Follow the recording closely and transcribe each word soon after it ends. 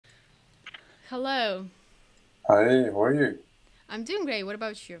Hello. Hi, how are you? I'm doing great. What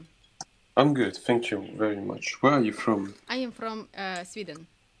about you? I'm good, thank you very much. Where are you from? I am from Sweden.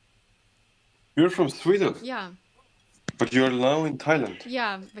 You're from Sweden, Yeah, but you're now in Thailand.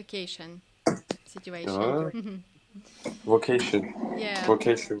 yeah, vacation situation. Ah, vacation. Yeah,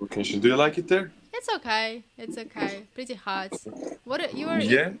 Vacation. Do you like it there? it's okay. It's okay. Pretty hot.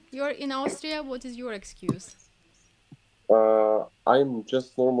 Yeah. You're in Austria. What is your excuse? I'm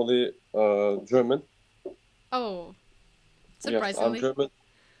just normally German. Oh, Yes, I'm surprisingly. German,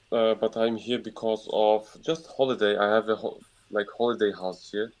 but I'm here because of just holiday. I have a like holiday house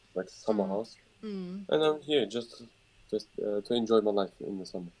here, like summer house, Mm. and I'm here just to enjoy my life in the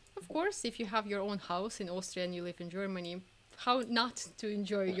summer. Of course, if you have your own house in Austria and you live in Germany, how not to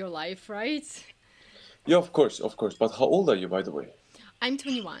enjoy your life, right? Yeah, of course, of course. But how old are you, by the way? I'm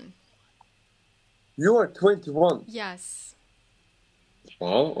 21. You are 21. Yes.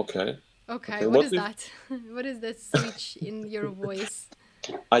 Wow, okay. Okay, Okay, what what is is that? What is that switch in your voice?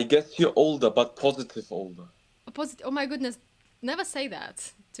 I guess you're older, but positive older. Opposite. Oh my goodness! Never say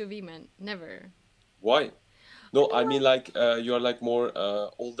that to women. Never. Why? I No, mean, I mean like, like you're like more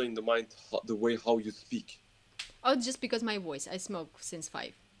older in the mind, the way how you speak. oh, just because my voice. I smoke since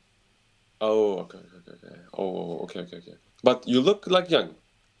 5. Oh, okay. Oh, okay. But you look like young.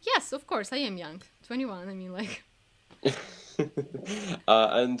 Yes, of course, I am young. 21. I mean, like,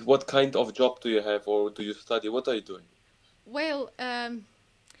 And what kind of job do you have, or do you study? What are you doing? well,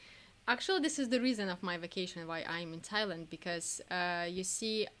 actually, this is the reason of my vacation why I'm in Thailand because you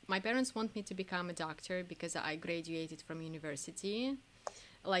see, my parents want me to become a doctor because I graduated from university,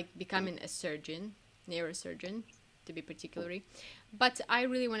 like becoming a surgeon, neurosurgeon, to be particularly. But I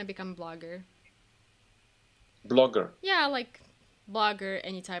really want to become a blogger. Blogger. Yeah, like blogger,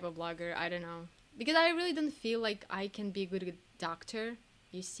 any type of blogger, I don't know. Because I really don't feel like I can be a good doctor,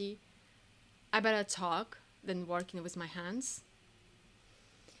 you see. I better talk than working with my hands.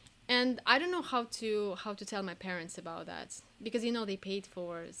 And I don't know how to tell my parents about that because you know they paid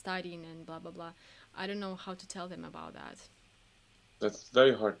for studying and blah blah blah. I don't know how to tell them about that. That's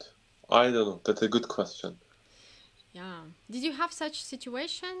very hard. I don't know. That's a good question. Yeah. Did you have such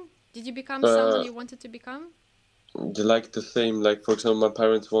situation? Did you become someone Uh, you wanted to become? like the same. Like for example, my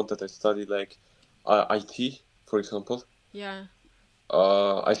parents wanted I study like IT, for example. Yeah.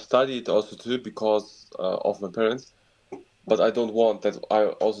 I studied also too because of my parents, but I don't want that. I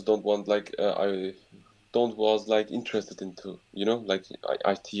also don't want like I don't was like interested into like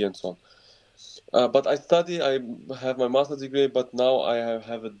IT and so on. But I study. I have my master's degree, but now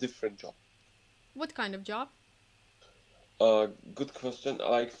have a different job. What kind of job? Good question.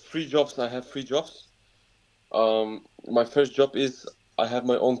 Like three jobs. I have three jobs. My first job is I have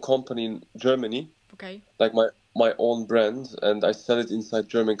my own company in Germany, Okay. like my own brand, and I sell it inside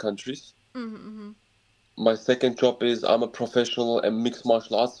German countries. Mm-hmm. My second job is I'm a professional and mixed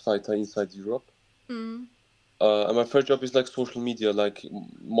martial arts fighter inside Europe. Mm. And my third job is like social media, like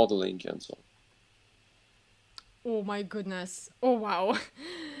modeling and so on. Oh my goodness. Oh wow.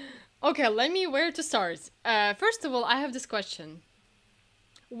 Okay, let me where to start. First of all, I have this question.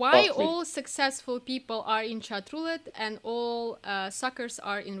 Why Ask me. all successful people are in chat roulette and all suckers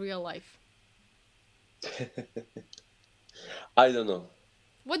are in real life? I don't know.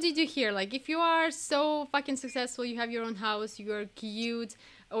 What did you hear? Like, if you are so fucking successful, you have your own house, you're cute,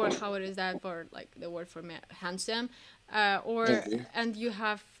 or how is that for like the word for handsome, or Thank you. and you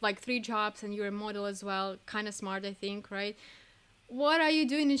have like 3 jobs and you're a model as well, kind of smart, I think, right? What are you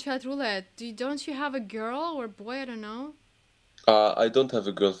doing in chat roulette? Don't you have a girl or boy? I don't know. I don't have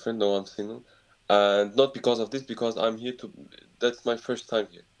a girlfriend. No, I'm single, and not because of this. Because I'm here to. That's my first time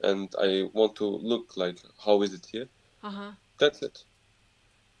here, and I want to look like how is it here. Uh huh. That's it.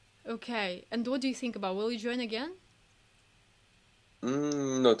 Okay. And what do you think about? Will you join again?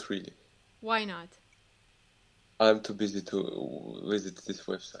 Not really. Why not? I'm too busy to visit this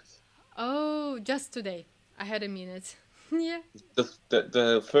website. Oh, just today. I had a minute. Yeah.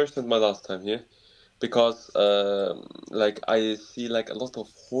 The first and my last time here, because like I see like a lot of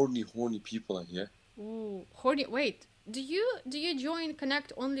horny people in here. Ooh, horny. Wait. Do you join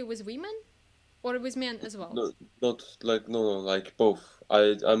Connect only with women or with men as well? No, not like no, like both.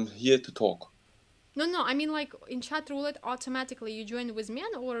 I'm here to talk. No, no. I mean, like in chat roulette, automatically you join with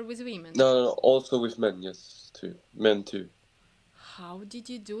men or with women. No, also with men, yes, too. Men too. How did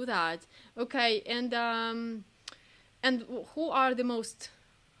you do that? Okay, and who are the most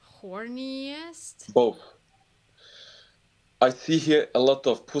horniest? Both. I see here a lot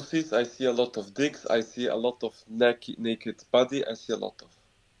of pussies. I see a lot of dicks. I see a lot of naked body. I see a lot of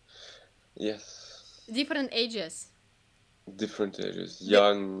yes. Different ages. Different ages, The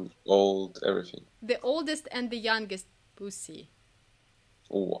young, old, everything. oldest and the youngest pussy.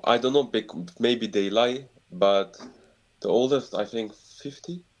 Oh, I don't know, maybe they lie, but the oldest, I think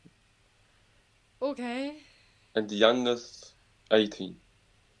 50, Okay. and the youngest 18.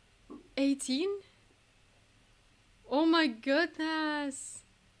 18? Oh my goodness.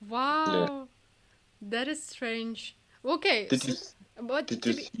 Yeah. Wow. That is strange. Okay, Did you so, but did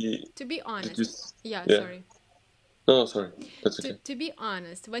you see to be did you honest, yeah, yeah. sorry. No, no, sorry. That's okay. To be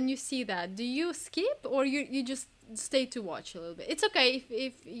honest, when you see that, do you skip or you just stay to watch a little bit? It's okay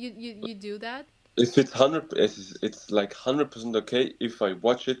if you do that. If it's 100, it's like 100% okay if I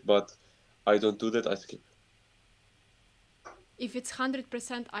watch it, but I don't do that, I skip. If it's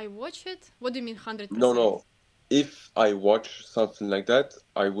 100% I watch it. What do you mean No, 100%? no. If I watch something like that,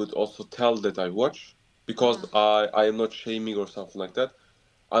 I would also tell that I watch because Ah, I am not shaming or something like that.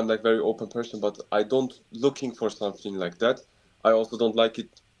 I'm like very open person, but I don't looking for something like that. I also don't like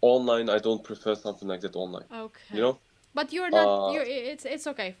it online. I don't prefer something like that online. You okay. know? But you're not Uh, you're it's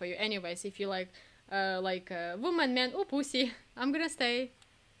okay for you anyways if you like woman man oh pussy. I'm gonna stay.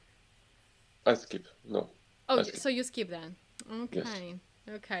 I skip. No, Oh, I skip. so you skip then. Yes. Okay.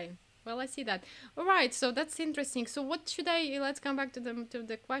 Okay. Well, I see that. All right. So that's interesting. So what should I? Let's come back to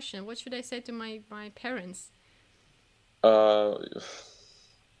the question. What should I say to my parents? Uh,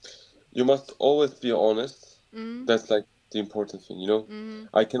 you must always be honest. Mm. That's like the important thing, you know? Mm.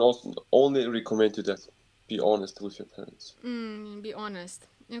 I can also only recommend you that be honest with your parents. Mm. Be honest.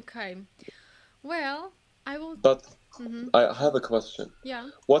 Okay. Well, I will. But Mm-hmm. I have a question. Yeah.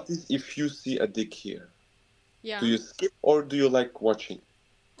 What is if you see a dick here? Do Yeah. you skip or do you like watching?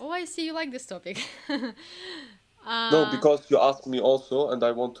 Oh, I see you like this topic. No, uh, because you asked me also, and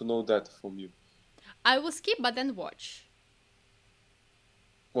I want to know that from you. I will skip, but then watch.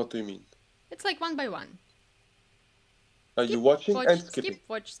 What do you mean? It's like one by one. Are you Skip, watching and watch, skip, skipping?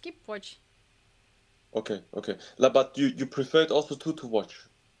 watch, skip, watch. Okay, okay. But you prefer it also to watch.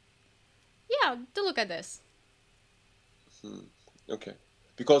 Yeah, to look at this. Hmm. Okay.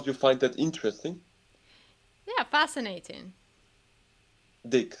 Because you find that interesting. Yeah, fascinating.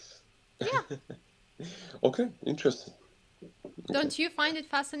 Dicks. Yeah. Okay, interesting. Okay. Don't you find it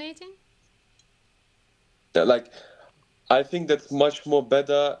fascinating? Yeah, like I think that's much more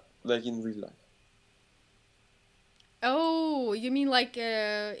better like in real life. Oh, you mean like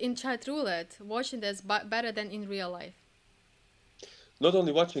in Chat Roulette, watching this better than in real life? Not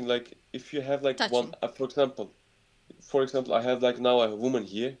only watching, like if you have like one, Touching. for example, I have like now a woman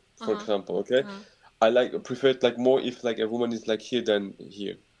here, Uh for huh. example, okay? Uh huh. I like prefer it like more if like a woman is like here than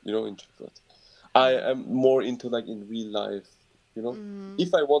here, you know, in chocolate. I Oh. am more into like in real life, you know. Mm.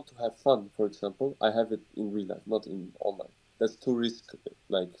 If I want to have fun, for example, I have it in real life, not in online. That's too risk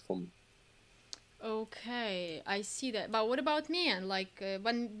like for me. Okay, I see that. But what about men? Like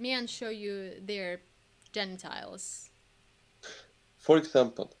when men show you their genitals? For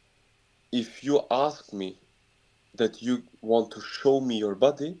example, if you ask me that you want to show me your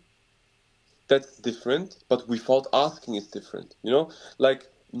body, that's different, but without asking is different, you know? Like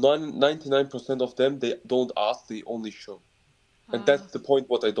 99% of them, they don't ask, they only show. And Uh, that's the point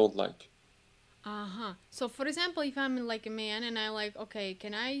what I don't like. uh-huh. So for example, if I'm like a man and I like, okay,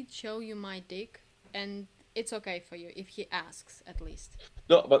 can I show you my dick? And it's okay for you if he asks at least.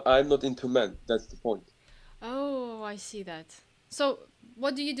 No, but I'm not into men, that's the point. Oh, I see that. So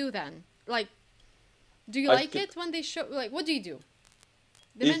what do you do then? Like, do you I like skip. it when they show? Like, what do you do?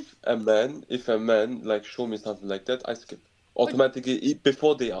 The men, If a man like show me something like that, I skip. but Automatically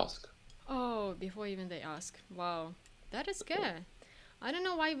before they ask. oh, before even they ask. Wow, that is good. I don't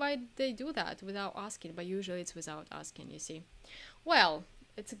know why they do that without asking, but usually it's without asking. You see. Well,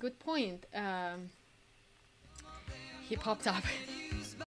 it's a good point. He popped up.